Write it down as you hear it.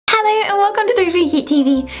Hello and welcome to Tofu Cute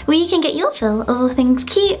TV, where you can get your fill of all things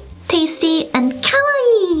cute, tasty and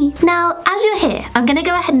kawaii! Now, as you're here, I'm gonna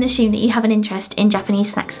go ahead and assume that you have an interest in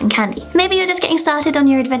Japanese snacks and candy. Maybe you're just getting started on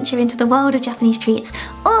your adventure into the world of Japanese treats,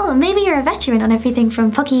 or maybe you're a veteran on everything from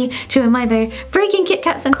Pocky to Amiibo, breaking Kit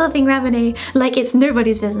Kats and clubbing ramen like it's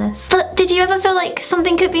nobody's business. But did you ever feel like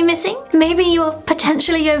something could be missing? Maybe you're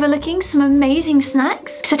potentially overlooking some amazing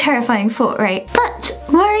snacks? It's a terrifying thought, right? But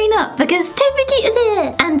worry not, because Tofu Cute is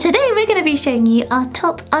here! And today we're gonna be showing you our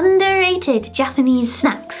top underrated Japanese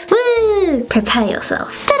snacks. Woo! Prepare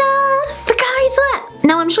yourself. Ta-da! Pocari sweat!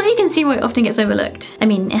 Now I'm sure you can see why it often gets overlooked. I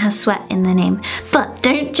mean, it has sweat in the name. But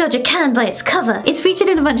don't judge a can by its cover. It's featured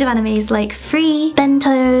in a bunch of animes like Free,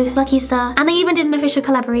 Bento, Lucky Star, and they even did an official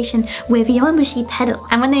collaboration with Yowamushi Pedal.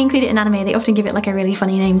 And when they include it in anime, they often give it like a really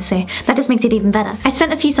funny name, so that just makes it even better. I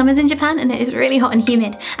spent a few summers in Japan and it is really hot and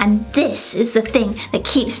humid, and this is the thing that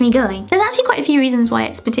keeps me going. There's actually quite a few reasons why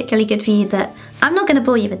it's particularly good for you, but I'm not gonna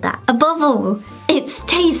bore you with that. Above all, it's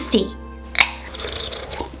tasty.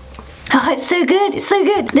 Oh, it's so good, it's so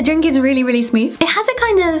good. The drink is really, really smooth. It has a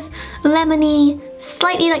kind of lemony,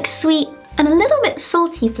 slightly like sweet, and a little bit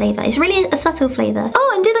salty flavour. It's really a subtle flavour.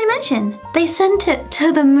 Oh, and did I mention, they sent it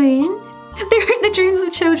to the moon? They wrote the dreams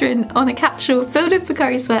of children on a capsule filled with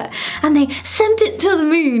Pocari sweat, and they sent it to the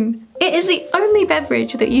moon. It is the only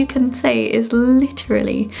beverage that you can say is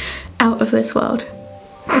literally out of this world.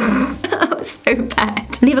 That was so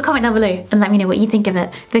bad. Leave a comment down below and let me know what you think of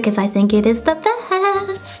it, because I think it is the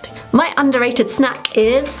best. My underrated snack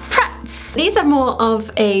is Pretz. These are more of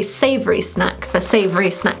a savoury snack for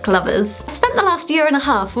savoury snack lovers. I spent the last year and a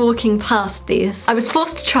half walking past these. I was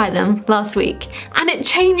forced to try them last week and it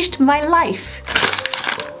changed my life.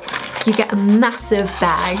 You get a massive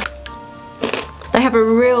bag. They have a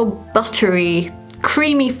real buttery,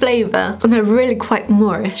 creamy flavour, and they're really quite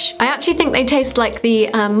Moorish. I actually think they taste like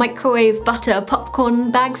the microwave butter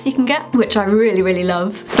popcorn bags you can get, which I really, really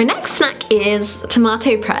love. My next snack is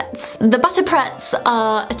tomato Pretz. The butter Pretz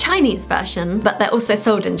are a Chinese version, but they're also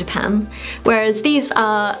sold in Japan, whereas these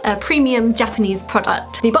are a premium Japanese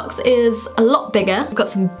product. The box is a lot bigger. We've got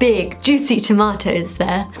some big, juicy tomatoes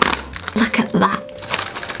there. Look at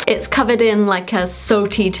that. It's covered in like a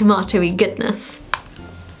salty, tomatoey goodness.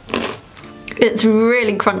 It's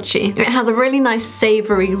really crunchy. It has a really nice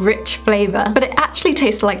savoury, rich flavour, but it actually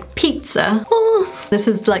tastes like pizza. Oh, this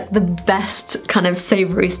is like the best kind of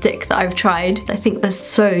savoury stick that I've tried. I think they're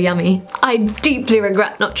so yummy. I deeply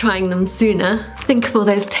regret not trying them sooner. Think of all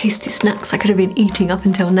those tasty snacks I could have been eating up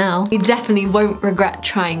until now. You definitely won't regret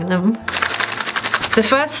trying them. The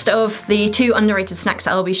first of the two underrated snacks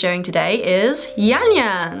that I'll be showing today is Yan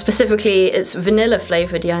Yan. Specifically, it's vanilla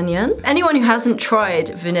flavoured Yan Yan. Anyone who hasn't tried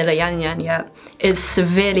vanilla Yan Yan yet is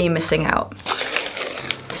severely missing out.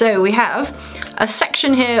 So we have a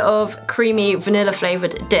section here of creamy vanilla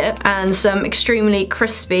flavoured dip and some extremely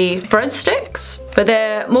crispy breadsticks, but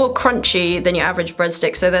they're more crunchy than your average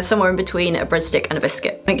breadstick, so they're somewhere in between a breadstick and a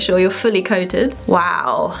biscuit. Make sure you're fully coated.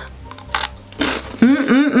 Wow.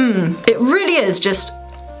 It really is just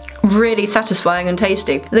really satisfying and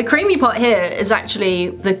tasty. The creamy part here is actually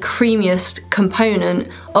the creamiest component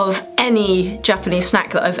of any Japanese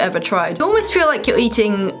snack that I've ever tried. You almost feel like you're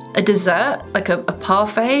eating a dessert, like a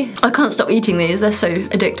parfait. I can't stop eating these, they're so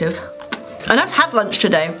addictive. And I've had lunch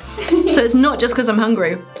today, so it's not just because I'm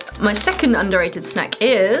hungry. My second underrated snack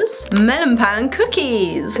is melon pan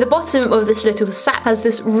cookies. The bottom of this little sack has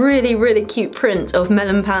this really, really cute print of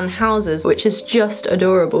melon pan houses, which is just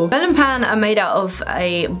adorable. Melon pan are made out of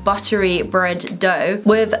a buttery bread dough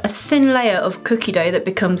with a thin layer of cookie dough that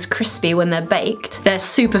becomes crispy when they're baked. They're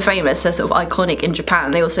super famous, they're sort of iconic in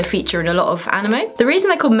Japan. They also feature in a lot of anime. The reason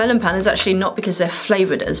they're called melon pan is actually not because they're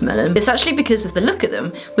flavoured as melon. It's actually because of the look of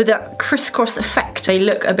them. With that crisscross effect, they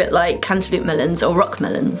look a bit like cantaloupe melons or rock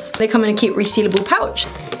melons. They come in a cute resealable pouch.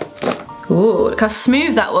 Ooh, look how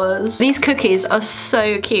smooth that was. These cookies are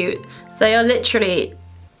so cute. They are literally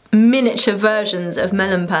miniature versions of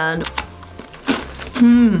melon pan.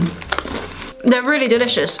 They're really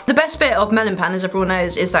delicious. The best bit of melon pan, as everyone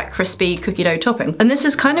knows, is that crispy cookie dough topping. And this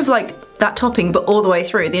is kind of like that topping, but all the way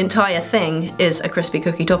through. The entire thing is a crispy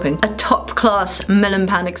cookie topping. A top class melon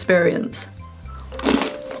pan experience.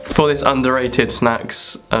 For this underrated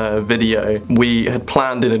snacks video, we had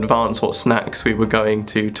planned in advance what snacks we were going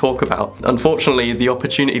to talk about. Unfortunately, the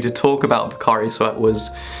opportunity to talk about Pocari sweat was,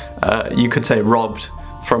 you could say, robbed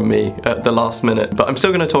from me at the last minute, but I'm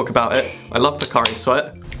still going to talk about it. I love Pocari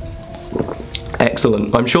sweat.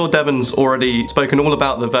 Excellent. I'm sure Devon's already spoken all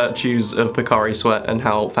about the virtues of Pocari Sweat and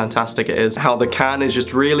how fantastic it is. How the can is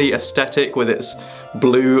just really aesthetic with its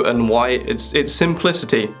blue and white. It's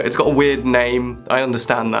simplicity. It's got a weird name, I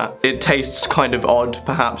understand that. It tastes kind of odd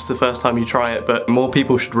perhaps the first time you try it, but more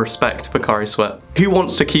people should respect Pocari Sweat. Who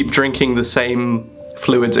wants to keep drinking the same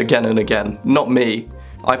fluids again and again? Not me.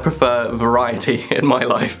 I prefer variety in my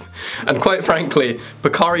life. And quite frankly,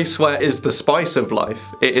 Pocari Sweat is the spice of life.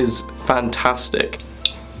 It is fantastic.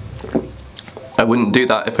 I wouldn't do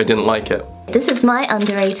that if I didn't like it. This is my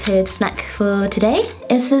underrated snack for today.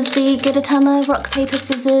 This is the Gudetama Rock Paper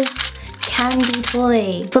Scissors candy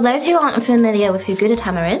toy. For those who aren't familiar with who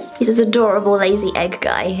Gudetama is, he's this adorable lazy egg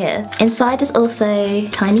guy here. Inside is also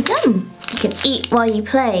tiny gum. You can eat while you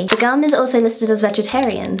play. The gum is also listed as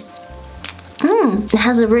vegetarian. It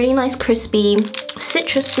has a really nice crispy,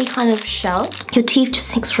 citrusy kind of shell. Your teeth just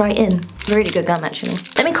sinks right in. Really good gum actually.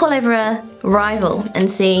 Let me call over a rival and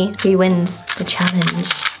see who wins the challenge.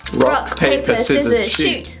 Rock, paper, scissors,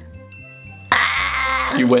 shoot.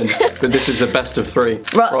 You win, but this is a best of 3.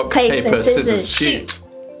 Rock, paper, scissors, shoot.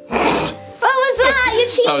 What was that? You're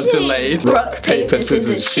cheating. I was delayed. Rock, paper,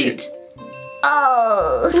 scissors, shoot.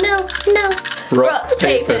 Oh, no. Rock,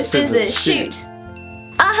 paper, scissors, shoot.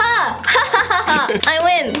 Aha! I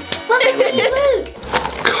win.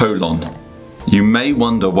 Colon. You may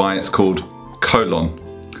wonder why it's called colon.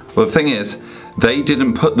 Well, the thing is, they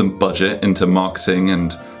didn't put the budget into marketing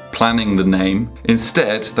and planning the name.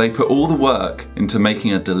 Instead, they put all the work into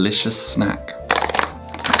making a delicious snack.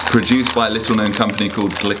 It's produced by a little known company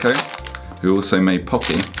called Glico, who also made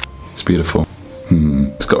Pocky. It's beautiful.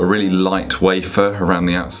 It's got a really light wafer around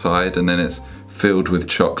the outside and then it's filled with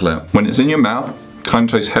chocolate. When it's in your mouth, it kind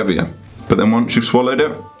of tastes heavier. But then once you've swallowed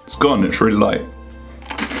it, it's gone, it's really light.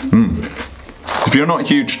 If you're not a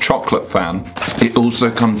huge chocolate fan, it also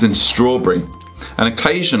comes in strawberry. And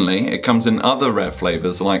occasionally it comes in other rare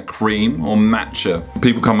flavors like cream or matcha.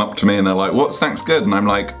 People come up to me and they're like, what snack's good? And I'm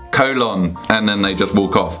like, colon. And then they just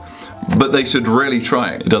walk off. But they should really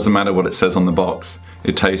try it. It doesn't matter what it says on the box.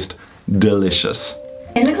 It tastes delicious.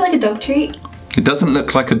 It looks like a dog treat. It doesn't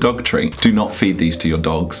look like a dog treat. Do not feed these to your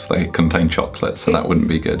dogs. They contain chocolate, so that wouldn't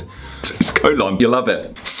be good. It's colon, you love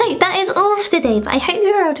it. So that is all for today, but I hope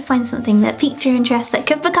you were able to find something that piqued your interest that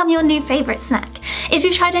could become your new favourite snack. If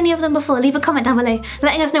you've tried any of them before, leave a comment down below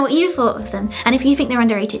letting us know what you thought of them and if you think they're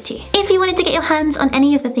underrated too. If you wanted to get your hands on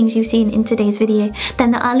any of the things you've seen in today's video,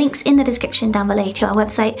 then there are links in the description down below to our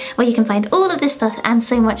website where you can find all of this stuff and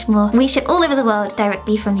so much more. We ship all over the world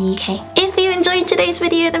directly from the UK. If you enjoyed today's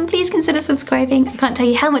video, then please consider subscribing. I can't tell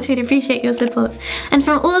you how much we'd appreciate your support. And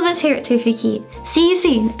from all of us here at Tofu Cute, see you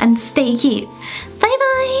soon and stay cute. Bye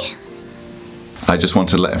bye! I just want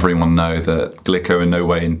to let everyone know that Glico in no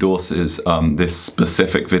way endorses this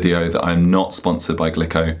specific video, that I'm not sponsored by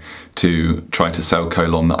Glico to try to sell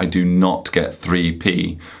colon, that I do not get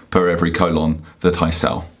 3p per every colon that I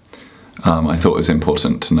sell. I thought it was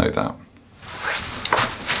important to note that.